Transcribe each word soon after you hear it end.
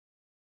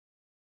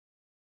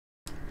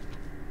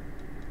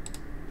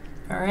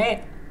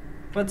Alright,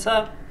 what's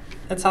up?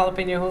 It's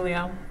Jalapeno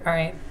Julio.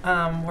 Alright,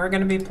 we're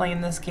gonna be playing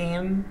this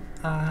game.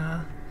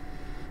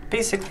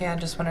 Basically, I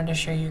just wanted to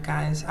show you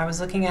guys. I was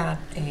looking at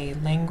a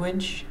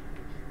language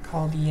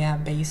called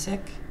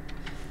Basic.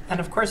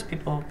 And of course,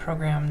 people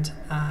programmed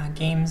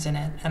games in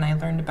it. And I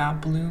learned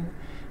about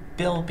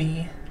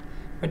Bilby,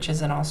 which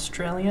is an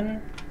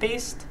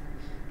Australian-based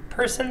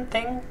person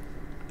thing.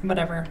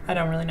 Whatever, I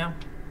don't really know.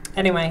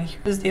 Anyway,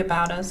 here's the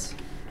about us.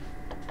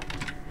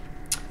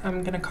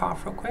 I'm gonna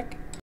cough real quick.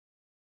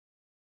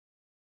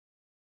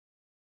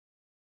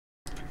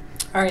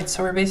 Alright,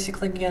 so we're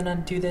basically gonna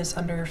do this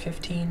under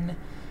 15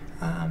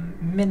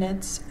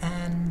 minutes,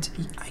 and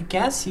I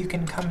guess you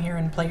can come here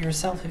and play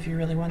yourself if you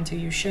really want to.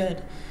 You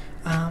should.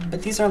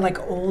 But these are like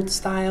old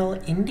style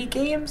indie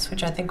games,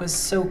 which I think was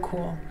so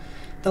cool.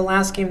 The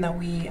last game that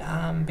we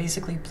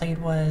basically played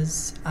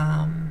was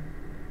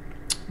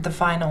the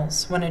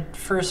finals, when it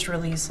first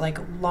released, like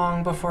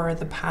long before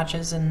the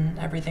patches and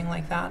everything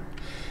like that,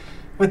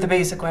 with the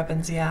basic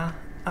weapons, yeah.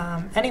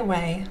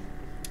 Anyway,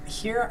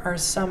 here are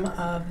some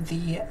of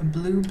the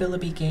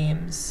Bilby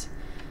games,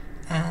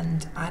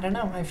 and I don't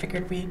know, I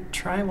figured we'd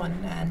try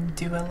one and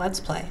do a let's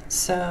play.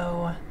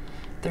 So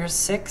there's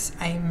 6.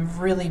 I'm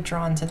really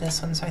drawn to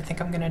this one, so I think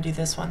I'm gonna do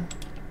this one.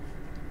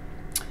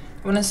 I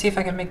want to see if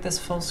I can make this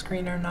full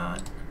screen or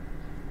not.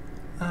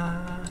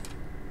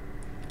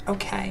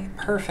 Okay,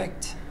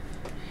 perfect.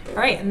 All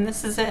right, and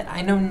this is it.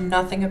 I know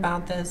nothing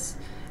about this.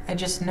 I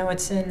just know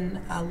it's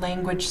in a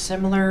language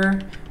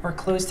similar or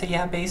close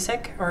to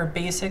Basic, or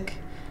Basic,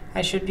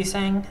 I should be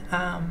saying.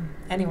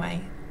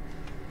 Anyway,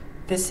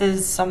 this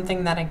is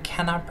something that I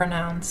cannot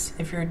pronounce.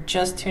 If you're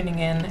just tuning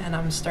in, and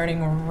I'm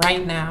starting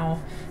right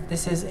now,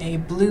 this is a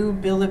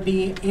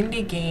Bilby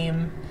indie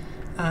game,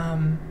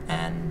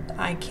 and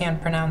I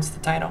can't pronounce the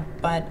title,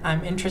 but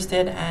I'm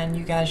interested, and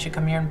you guys should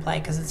come here and play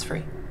because it's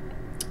free.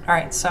 All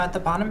right, so at the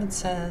bottom it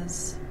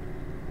says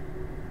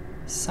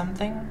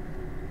something.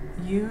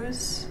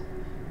 Use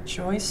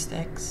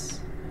joysticks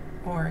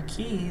or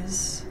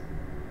keys.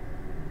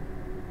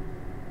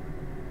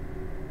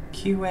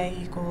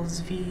 QA equals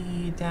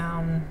V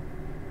down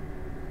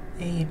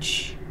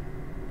H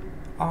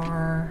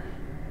R.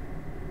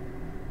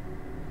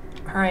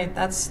 All right,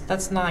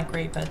 that's not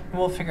great, but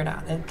we'll figure it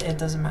out. It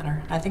doesn't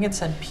matter. I think it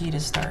said P to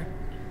start.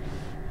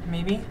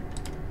 Maybe?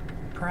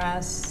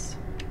 Press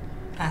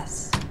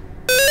S.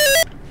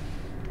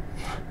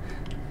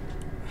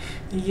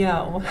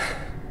 Yo.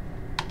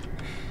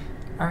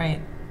 All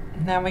right,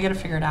 now we gotta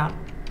figure it out.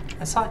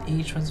 I saw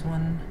H was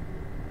one.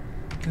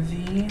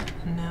 V,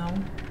 no.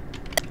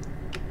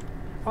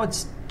 Oh,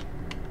 is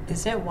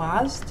it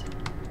WASD?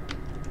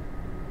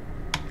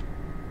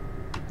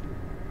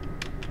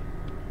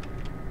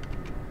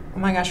 Oh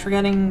my gosh,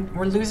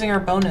 we're losing our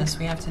bonus.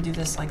 We have to do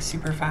this like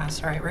super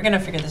fast. All right, we're gonna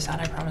figure this out,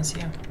 I promise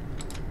you.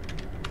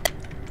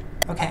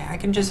 Okay, I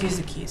can just use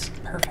the keys,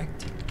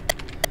 perfect.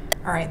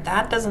 All right,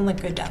 that doesn't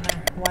look good down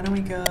there. Why don't we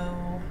go?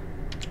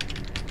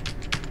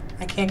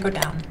 I can't go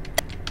down.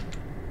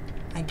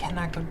 I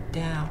cannot go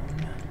down.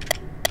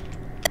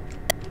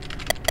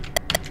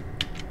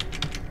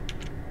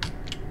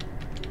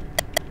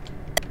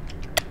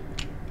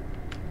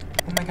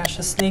 Oh my gosh,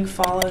 the snake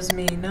follows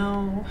me.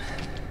 No.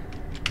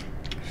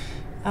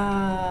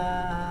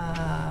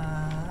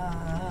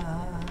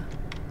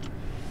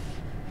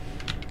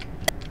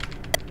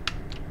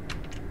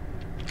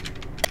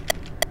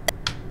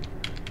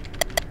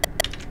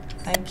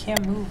 I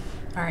can't move.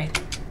 All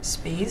right,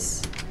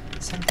 space,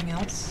 something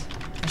else.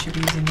 I should be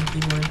using the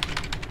keyboard.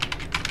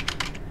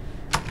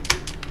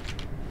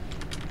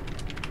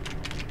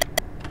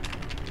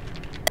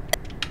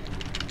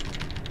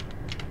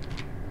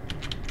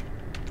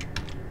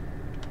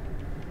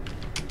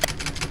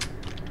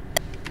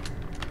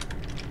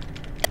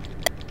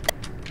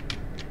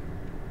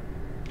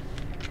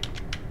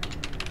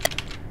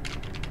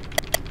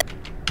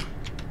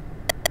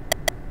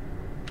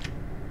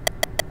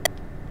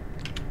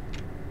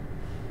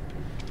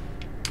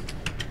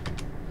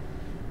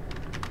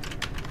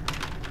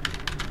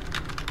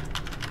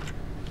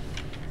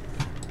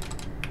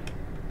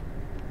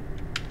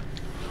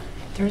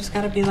 There's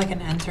gotta be like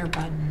an enter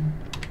button.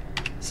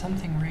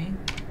 Something, right?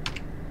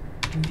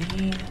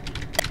 V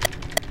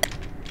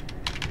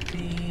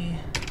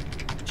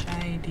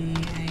J D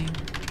A.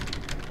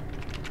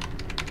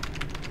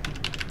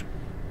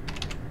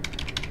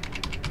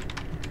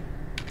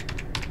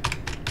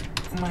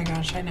 Oh my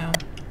gosh, I know.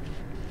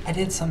 I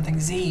did something.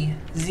 Z.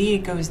 Z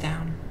goes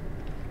down.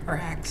 Or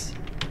X.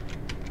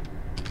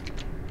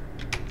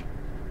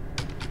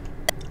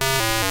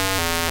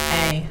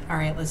 A.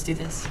 Alright, let's do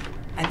this.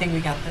 I think we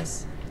got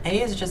this. A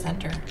is just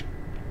enter.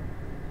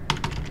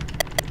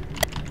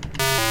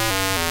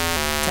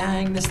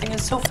 Dang, this thing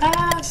is so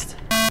fast!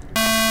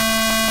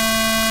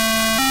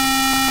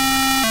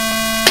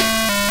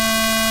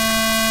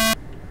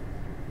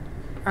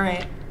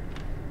 Alright.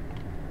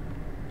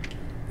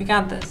 We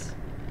got this.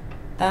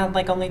 That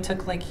like only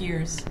took like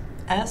years.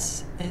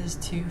 S is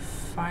to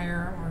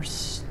fire or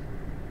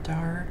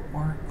start,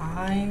 or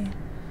I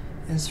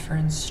is for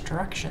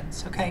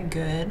instructions. Okay,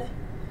 good.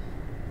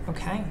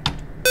 Okay.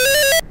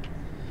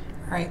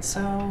 All right,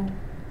 so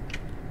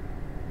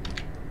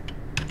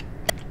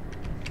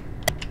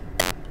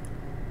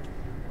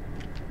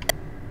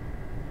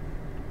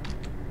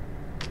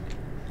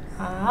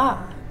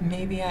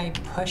maybe I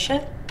push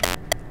it.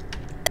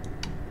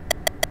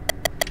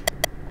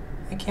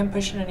 I can't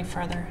push it any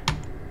farther.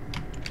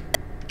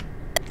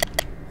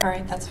 All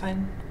right, that's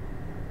fine.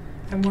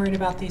 I'm worried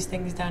about these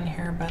things down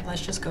here, but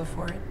let's just go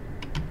for it.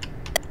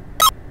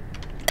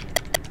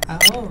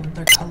 Oh,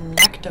 they're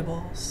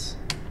collectibles.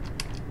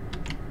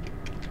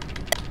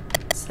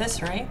 It's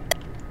this, right?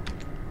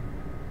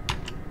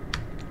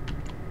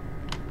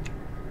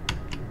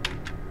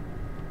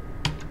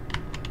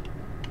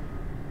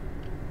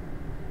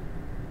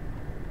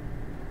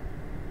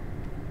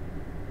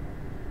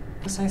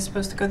 Was I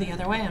supposed to go the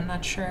other way? I'm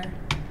not sure.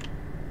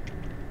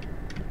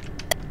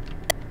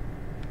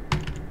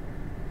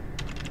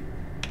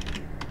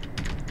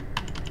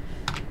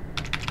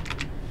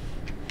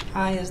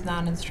 I is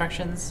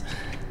non-instructions.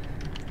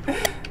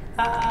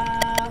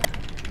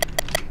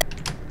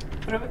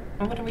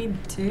 What do we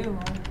do?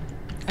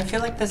 I feel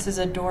like this is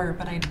a door,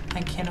 but I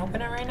can't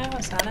open it right now.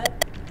 Is that it?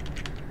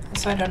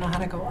 Also, I don't know how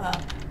to go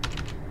up.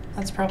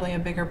 That's probably a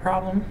bigger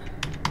problem.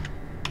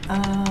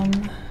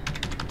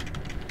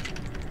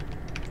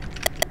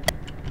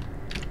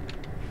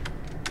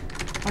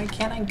 Why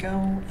can't I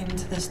go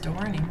into this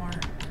door anymore?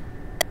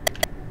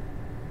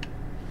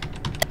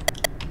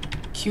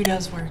 Q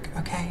does work.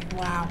 Okay,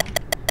 wow.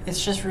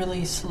 It's just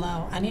really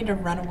slow. I need to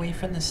run away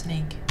from the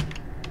snake.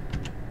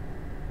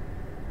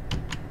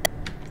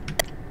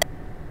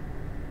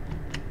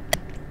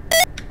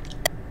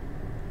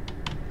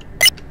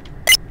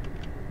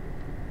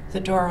 The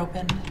door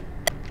opened.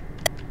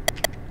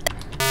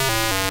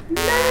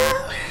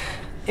 No!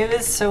 It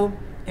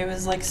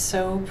was like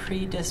so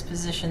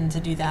predispositioned to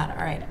do that.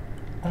 All right.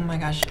 Oh my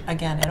gosh.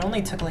 Again, it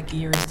only took like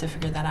years to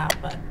figure that out,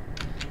 but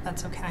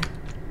that's okay.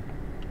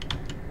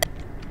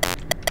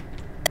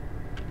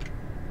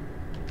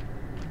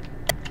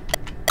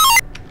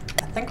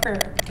 I think we're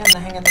getting the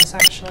hang of this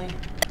actually.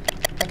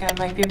 Like I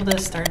might be able to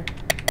start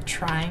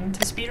trying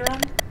to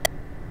speedrun.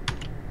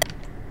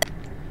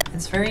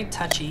 It's very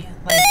touchy.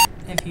 Like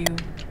if you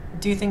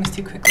do things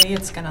too quickly,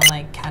 it's gonna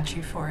like catch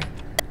you for it.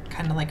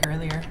 Kind of like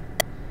earlier.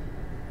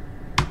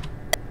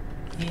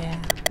 Yeah.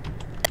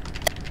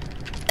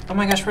 Oh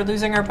my gosh, we're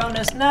losing our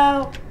bonus.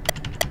 No!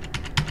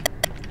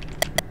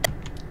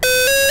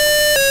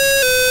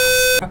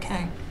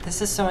 Okay,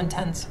 this is so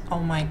intense. Oh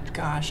my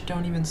gosh,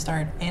 don't even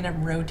start. And it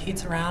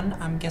rotates around.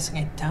 I'm guessing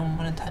I don't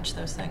want to touch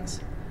those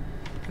things.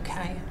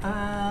 Okay,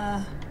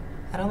 I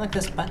don't like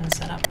this button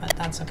setup, but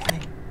that's okay.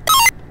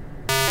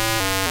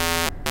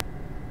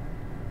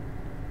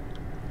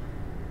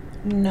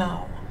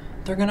 No.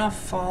 They're gonna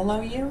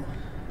follow you?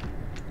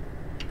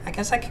 I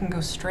guess I can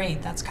go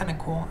straight. That's kind of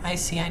cool. I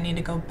see I need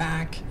to go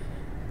back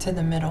to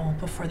the middle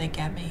before they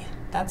get me.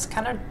 That's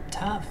kind of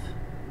tough.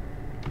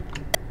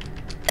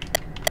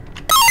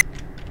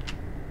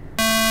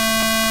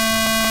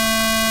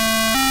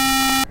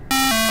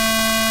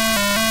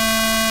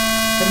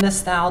 The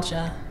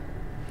nostalgia.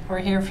 We're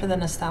here for the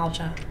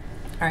nostalgia.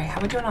 All right, how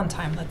are we doing on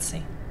time? Let's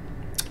see.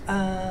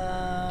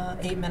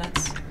 8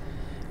 minutes.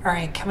 All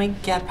right, can we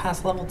get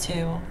past level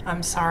 2?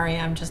 I'm sorry,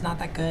 I'm just not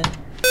that good.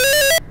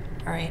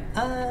 All right,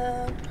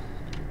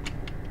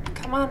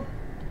 come on.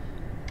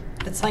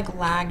 It's like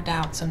lagged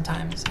out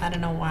sometimes. I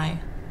don't know why.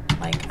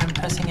 Like I'm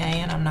pressing A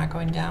and I'm not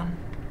going down.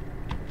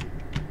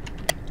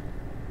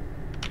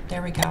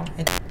 There we go.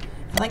 It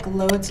like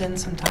loads in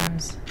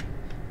sometimes.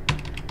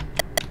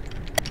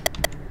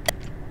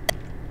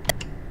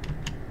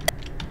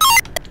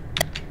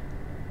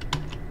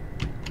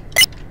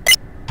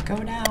 Go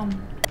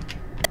down.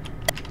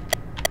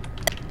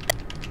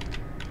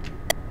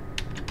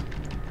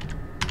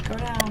 Go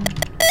down.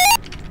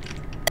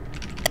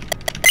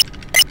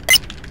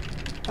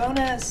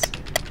 Bonus!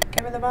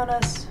 Give me the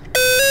bonus.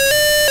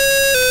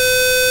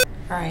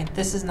 Alright,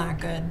 this is not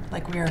good.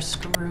 Like we are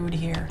screwed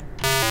here.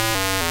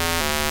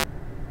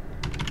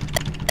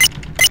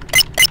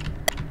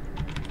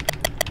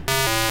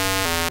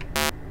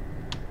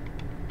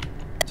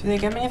 Do they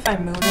get me if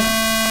I'm moving?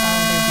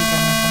 Oh, they do get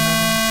me if I'm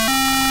moving.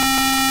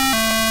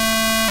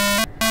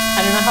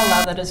 I don't know how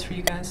loud that is for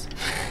you guys.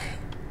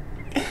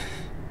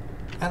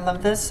 I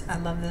love this. I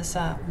love this.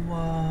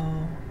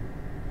 Whoa.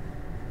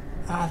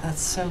 Oh,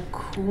 that's so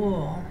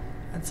cool.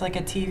 It's like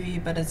a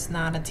TV, but it's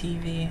not a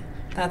TV.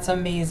 That's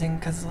amazing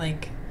because,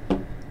 like,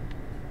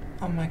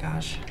 oh my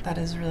gosh, that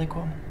is really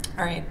cool.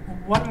 All right,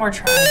 one more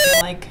try, I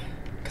feel like,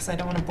 because I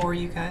don't want to bore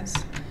you guys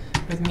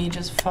with me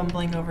just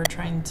fumbling over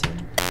trying to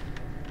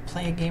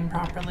play a game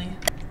properly.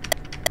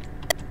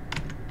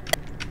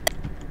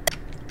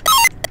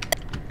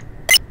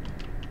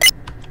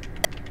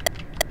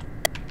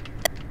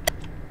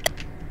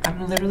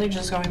 I'm literally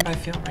just going by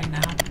feel right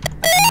now.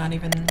 Like I'm not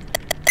even,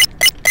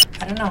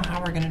 I don't know how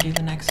we're gonna do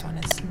the next one.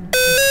 It's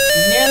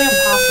nearly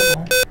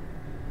impossible.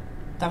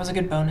 That was a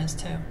good bonus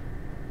too.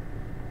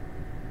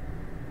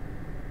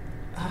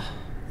 Ugh.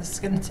 This is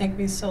gonna take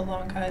me so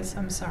long, guys.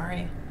 I'm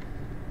sorry.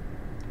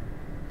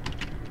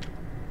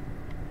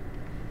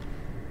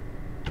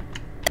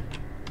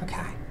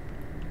 Okay.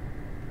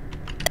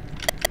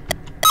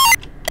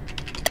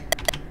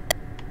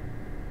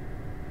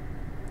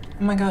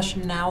 Oh my gosh,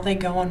 now they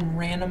go on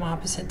random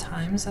opposite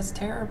times? That's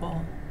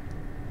terrible.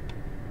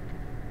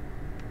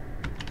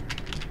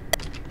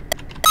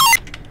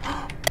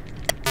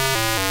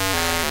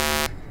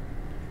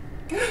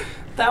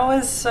 That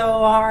was so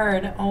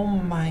hard. Oh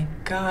my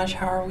gosh,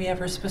 how are we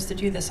ever supposed to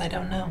do this? I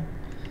don't know.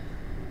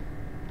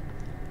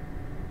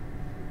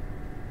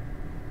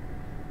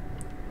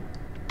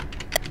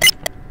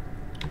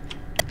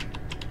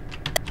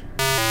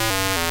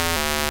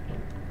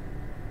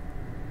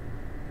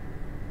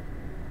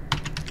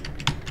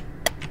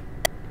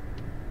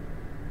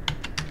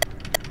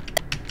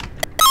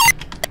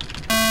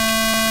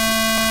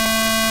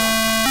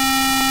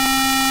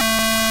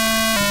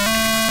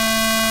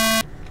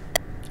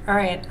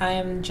 Alright, I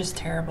am just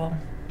terrible.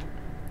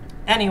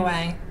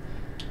 Anyway,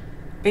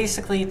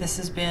 basically this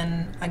has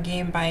been a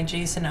game by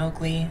Jason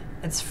Oakley.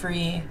 It's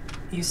free.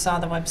 You saw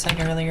the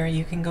website earlier.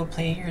 You can go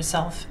play it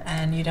yourself,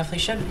 and you definitely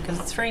should because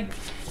it's free.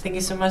 Thank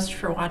you so much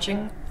for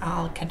watching.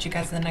 I'll catch you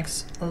guys in the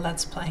next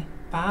Let's Play.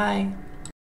 Bye!